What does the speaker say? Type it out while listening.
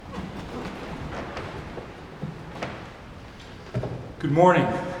Good morning.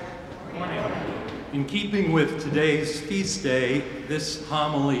 Good morning. In keeping with today's feast day, this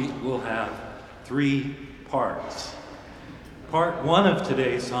homily will have 3 parts. Part 1 of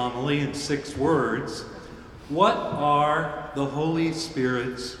today's homily, in 6 words: what are the Holy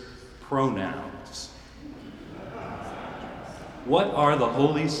Spirit's pronouns? What are the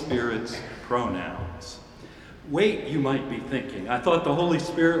Holy Spirit's pronouns? Wait, you might be thinking, I thought the Holy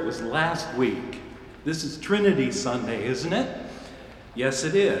Spirit was last week. This is Trinity Sunday, isn't it? Yes,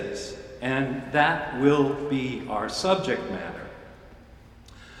 it is, and that will be our subject matter.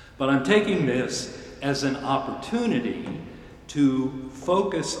 But I'm taking this as an opportunity to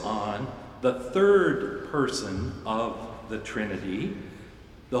focus on the third person of the Trinity,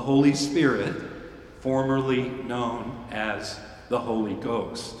 the Holy Spirit, formerly known as the Holy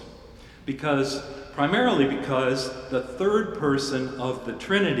Ghost. Primarily because the third person of the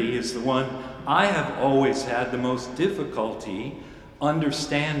Trinity is the one I have always had the most difficulty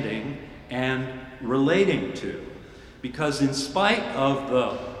understanding and relating to. Because in spite of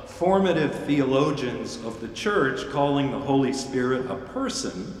the formative theologians of the church calling the Holy Spirit a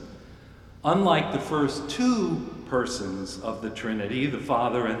person, unlike the first 2 persons of the Trinity, the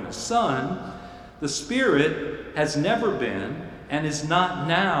Father and the Son, the Spirit has never been and is not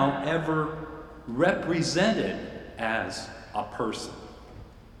now ever represented as a person.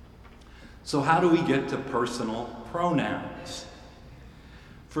 So how do we get to personal pronouns?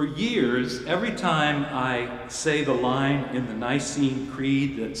 For years, every time I say the line in the Nicene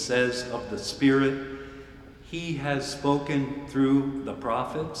Creed that says of the Spirit, He has spoken through the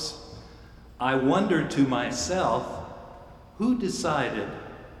prophets, I wonder to myself, who decided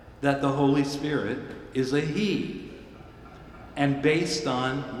that the Holy Spirit is a He? And based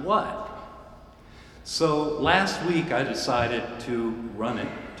on what? So last week I decided to run it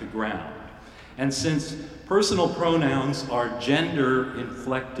to ground. And since personal pronouns are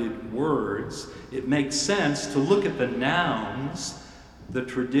gender-inflected words, it makes sense to look at the nouns the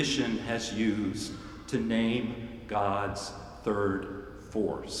tradition has used to name God's third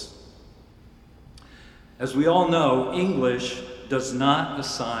force. As we all know, English does not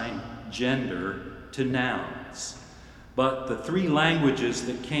assign gender to nouns, but the 3 languages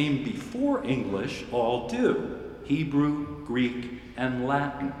that came before English all do: Hebrew, Greek, and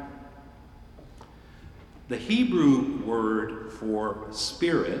Latin. The Hebrew word for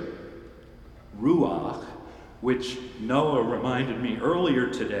spirit, ruach, which Noah reminded me earlier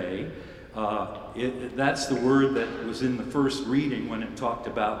today, that's the word that was in the first reading when it talked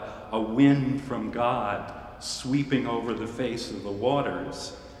about a wind from God sweeping over the face of the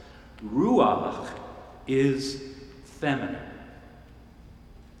waters. Ruach is feminine.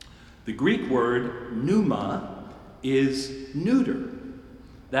 The Greek word pneuma is neuter.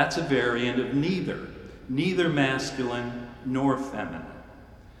 That's a variant of neither masculine nor feminine.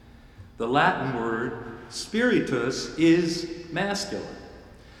 The Latin word spiritus is masculine.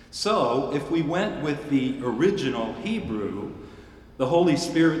 So, if we went with the original Hebrew, the Holy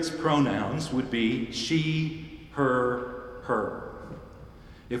Spirit's pronouns would be she, her.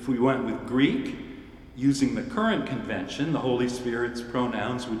 If we went with Greek, using the current convention, the Holy Spirit's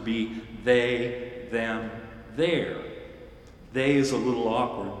pronouns would be they, them, their. They is a little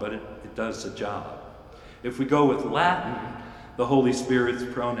awkward, but it does the job. If we go with Latin, the Holy Spirit's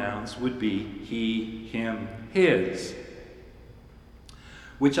pronouns would be he, him, his,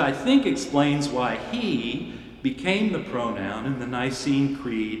 which I think explains why he became the pronoun in the Nicene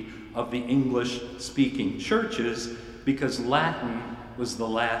Creed of the English-speaking churches, because Latin was the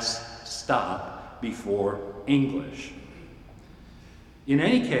last stop before English. In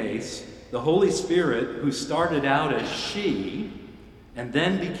any case, the Holy Spirit, who started out as she and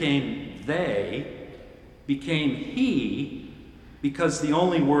then became they, became he because the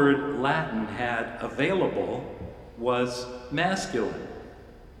only word Latin had available was masculine.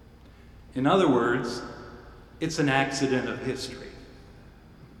 In other words, it's an accident of history.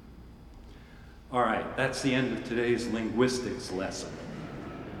 All right, that's the end of today's linguistics lesson.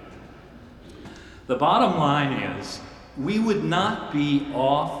 The bottom line is, we would not be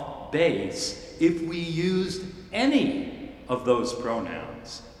off base if we used any of those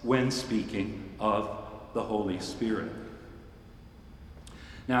pronouns when speaking of the Holy Spirit.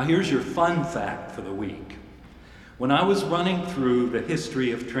 Now here's your fun fact for the week. When I was running through the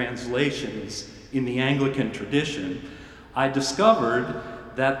history of translations in the Anglican tradition, I discovered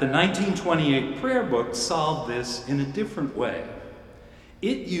that the 1928 prayer book solved this in a different way.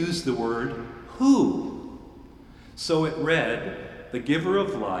 It used the word who. So it read, the giver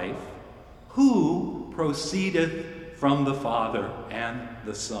of life, who proceedeth from the Father and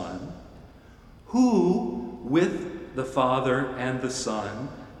the Son, who with the Father and the Son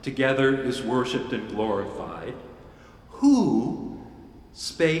together is worshiped and glorified, who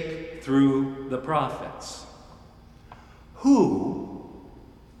spake through the prophets? Who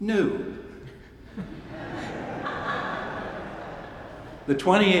knew? The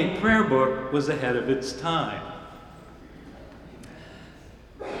 28th prayer book was ahead of its time.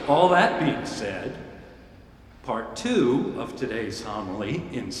 All that being said, part 2 of today's homily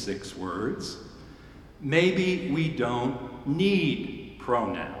in 6 words, maybe we don't need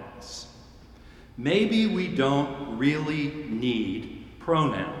pronouns. Maybe we don't really need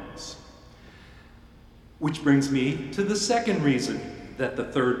pronouns. Which brings me to the second reason that the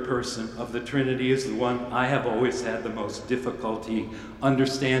third person of the Trinity is the one I have always had the most difficulty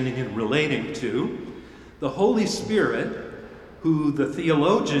understanding and relating to. The Holy Spirit, who the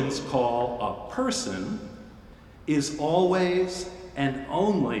theologians call a person, is always and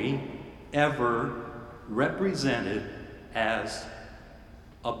only ever represented as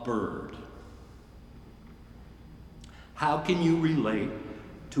a bird. How can you relate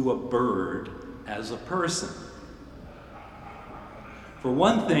to a bird as a person? For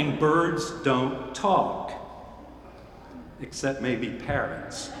one thing, birds don't talk, except maybe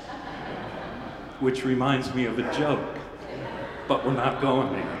parrots, which reminds me of a joke, but we're not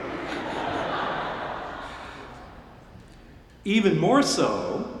going there. Even more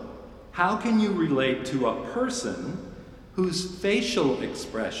so, how can you relate to a person whose facial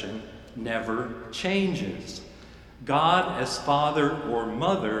expression never changes? God as Father or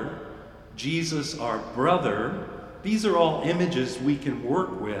Mother, Jesus our brother, these are all images we can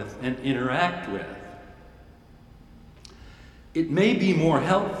work with and interact with. It may be more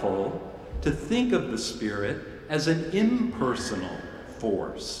helpful to think of the Spirit as an impersonal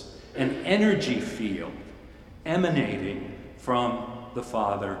force, an energy field emanating from the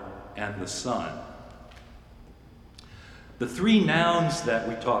Father and the Son. The 3 nouns that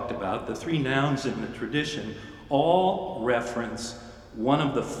we talked about, the 3 nouns in the tradition, all reference one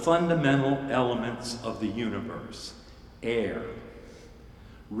of the fundamental elements of the universe, air.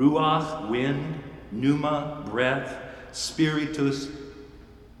 Ruach, wind, pneuma, breath, spiritus,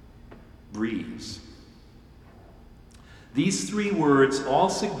 breeze. These 3 words all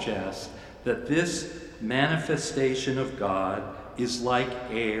suggest that this manifestation of God is like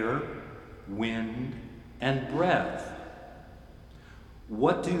air, wind, and breath.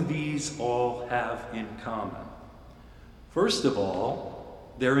 What do these all have in common? First of all,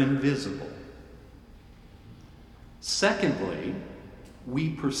 they're invisible. Secondly, we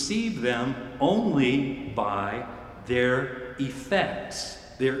perceive them only by their effects,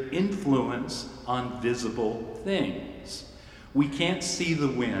 their influence on visible things. We can't see the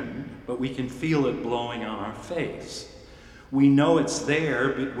wind, but we can feel it blowing on our face. We know it's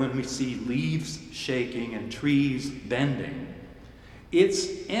there but when we see leaves shaking and trees bending. It's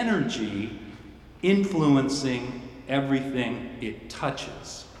energy influencing everything it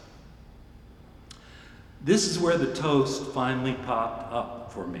touches. This is where the toast finally popped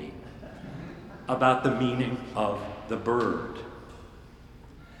up for me about the meaning of the bird.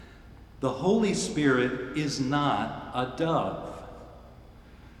 The Holy Spirit is not a dove.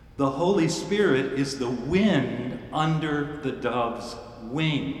 The Holy Spirit is the wind under the dove's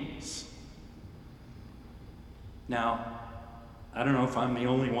wings. Now, I don't know if I'm the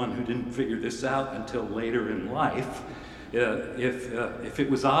only one who didn't figure this out until later in life. If it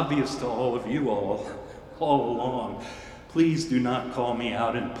was obvious to all of you all along, please do not call me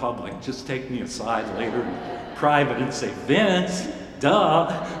out in public. Just take me aside later in private and say, Vince,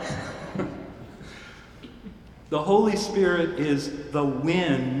 duh. The Holy Spirit is the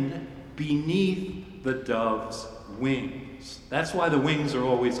wind beneath the dove's wings. That's why the wings are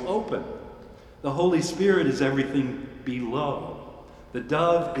always open. The Holy Spirit is everything below. The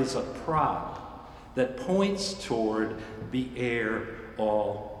dove is a prop that points toward the air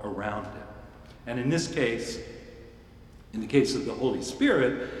all around it. And in this case, in the case of the Holy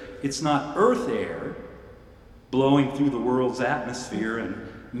Spirit, it's not earth air blowing through the world's atmosphere and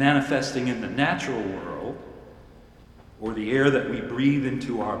manifesting in the natural world, or the air that we breathe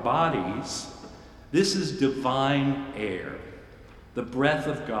into our bodies. This is divine air, the breath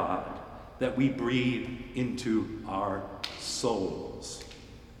of God that we breathe into our souls.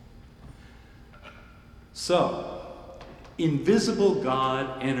 So, invisible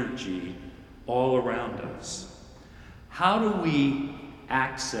God energy all around us. How do we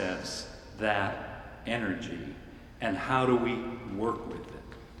access that energy, and how do we work with it?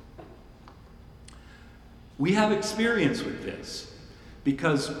 We have experience with this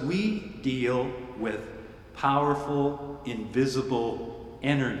because we deal with powerful, invisible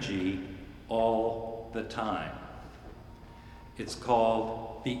energy all the time. It's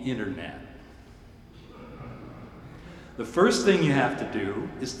called the internet. The first thing you have to do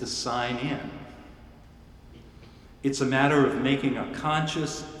is to sign in. It's a matter of making a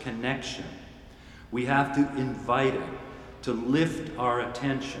conscious connection. We have to invite it to lift our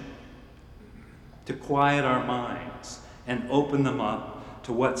attention, to quiet our minds, and open them up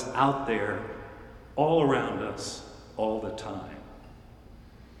to what's out there all around us all the time.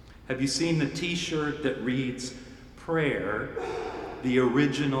 Have you seen the t-shirt that reads, "Prayer, the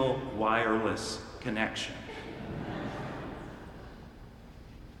original wireless connection"?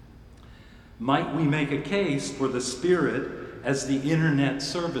 Might we make a case for the Spirit as the internet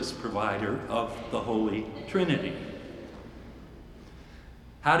service provider of the Holy Trinity?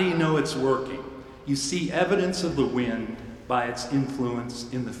 How do you know it's working? You see evidence of the wind by its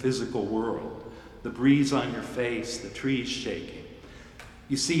influence in the physical world. The breeze on your face, the trees shaking.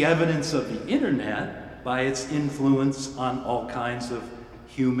 You see evidence of the internet by its influence on all kinds of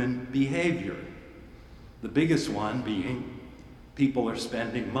human behavior. The biggest one being people are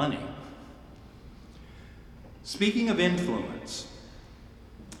spending money. Speaking of influence,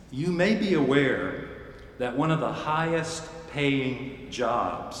 you may be aware that one of the highest paying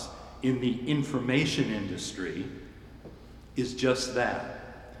jobs in the information industry is just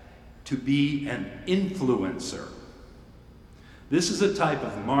that, to be an influencer. This is a type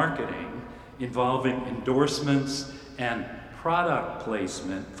of marketing involving endorsements and product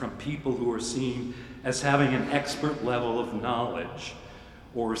placement from people who are seen as having an expert level of knowledge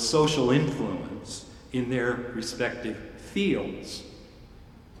or social influence in their respective fields.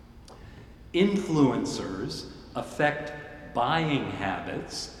 Influencers affect buying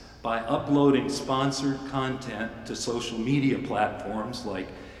habits by uploading sponsored content to social media platforms like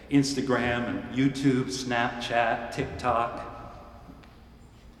Instagram and YouTube, Snapchat, TikTok.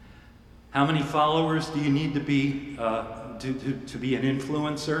 How many followers do you need to be to be an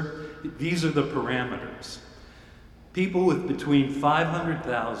influencer? These are the parameters. People with between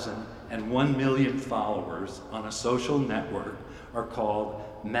 500,000 and 1 million followers on a social network are called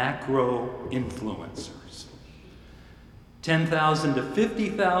macro influencers. 10,000 to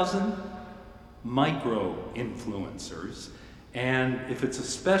 50,000, micro influencers. And if it's a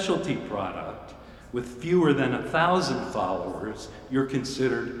specialty product with fewer than 1,000 followers, you're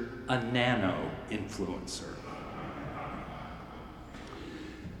considered a nano influencer.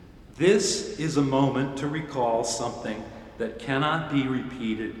 This is a moment to recall something that cannot be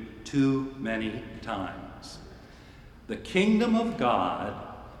repeated too many times. The kingdom of God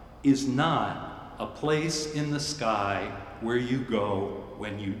is not a place in the sky where you go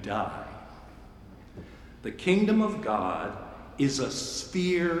when you die. The kingdom of God is a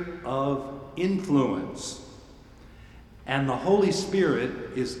sphere of influence, and the Holy Spirit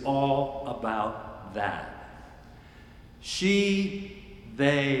is all about that. She,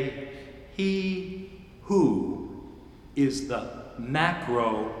 they, he, who is the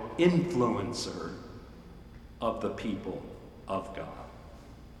macro influencer of the people of God.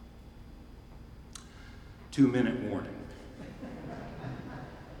 2-minute warning.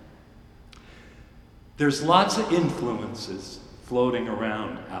 There's lots of influences floating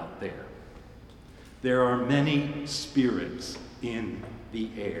around out there. There are many spirits in the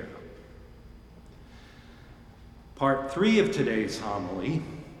air. Part 3 of today's homily,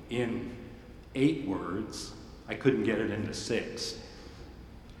 in 8 words, I couldn't get it into 6.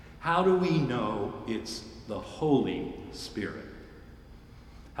 How do we know it's the Holy Spirit?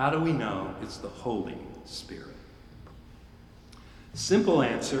 How do we know it's the Holy Spirit? Simple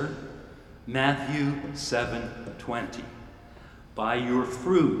answer, Matthew 7:20. By your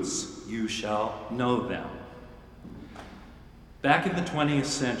fruits you shall know them. Back in the 20th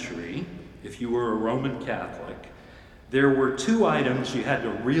century, if you were a Roman Catholic, there were 2 items you had to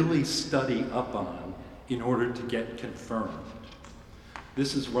really study up on in order to get confirmed.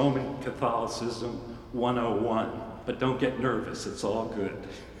 This is Roman Catholicism 101, but don't get nervous, it's all good.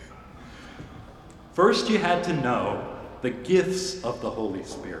 First, you had to know the gifts of the Holy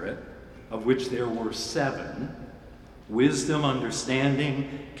Spirit, of which there were 7: wisdom,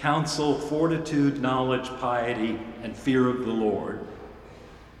 understanding, counsel, fortitude, knowledge, piety, and fear of the Lord.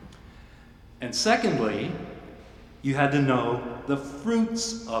 And secondly, you had to know the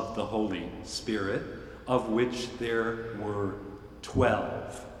fruits of the Holy Spirit, of which there were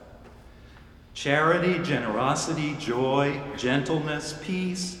 12. Charity, generosity, joy, gentleness,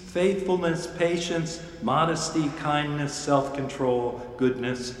 peace, faithfulness, patience, modesty, kindness, self-control,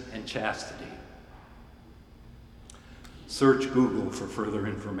 goodness, and chastity. Search Google for further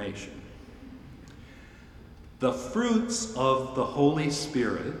information. The fruits of the Holy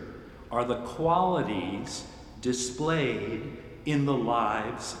Spirit are the qualities displayed in the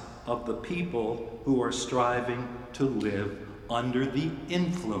lives of the people who are striving to live under the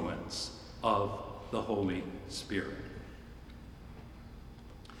influence of the Holy Spirit.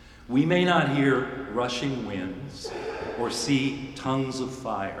 We may not hear rushing winds or see tongues of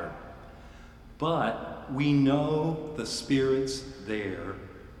fire, but we know the Spirit's there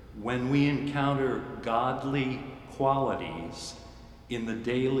when we encounter godly qualities in the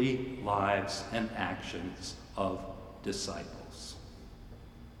daily lives and actions of disciples.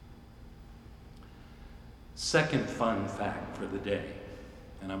 Second fun fact for the day,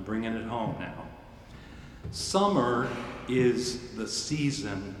 and I'm bringing it home now. Summer is the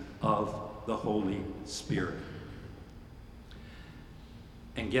season of the Holy Spirit.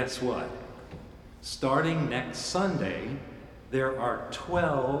 And guess what? Starting next Sunday, there are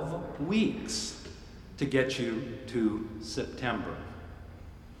 12 weeks to get you to September.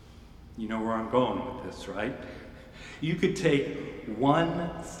 You know where I'm going with this, right? You could take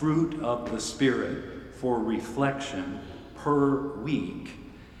one fruit of the Spirit for reflection per week,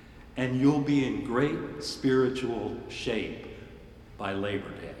 and you'll be in great spiritual shape by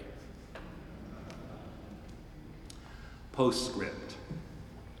Labor Day. Postscript.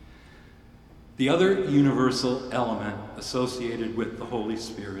 The other universal element associated with the Holy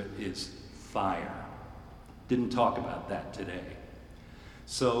Spirit is fire. Didn't talk about that today.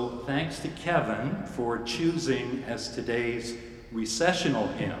 So thanks to Kevin for choosing as today's recessional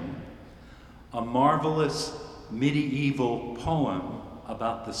hymn a marvelous medieval poem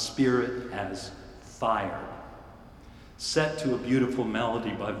about the Spirit as fire, set to a beautiful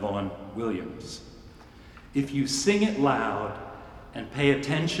melody by Vaughan Williams. If you sing it loud and pay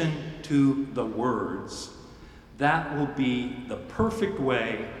attention to the words, that will be the perfect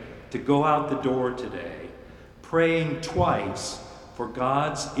way to go out the door today, praying twice for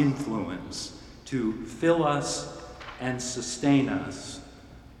God's influence to fill us and sustain us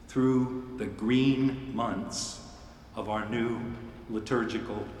through the green months of our new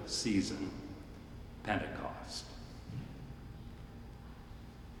liturgical season, Pentecost.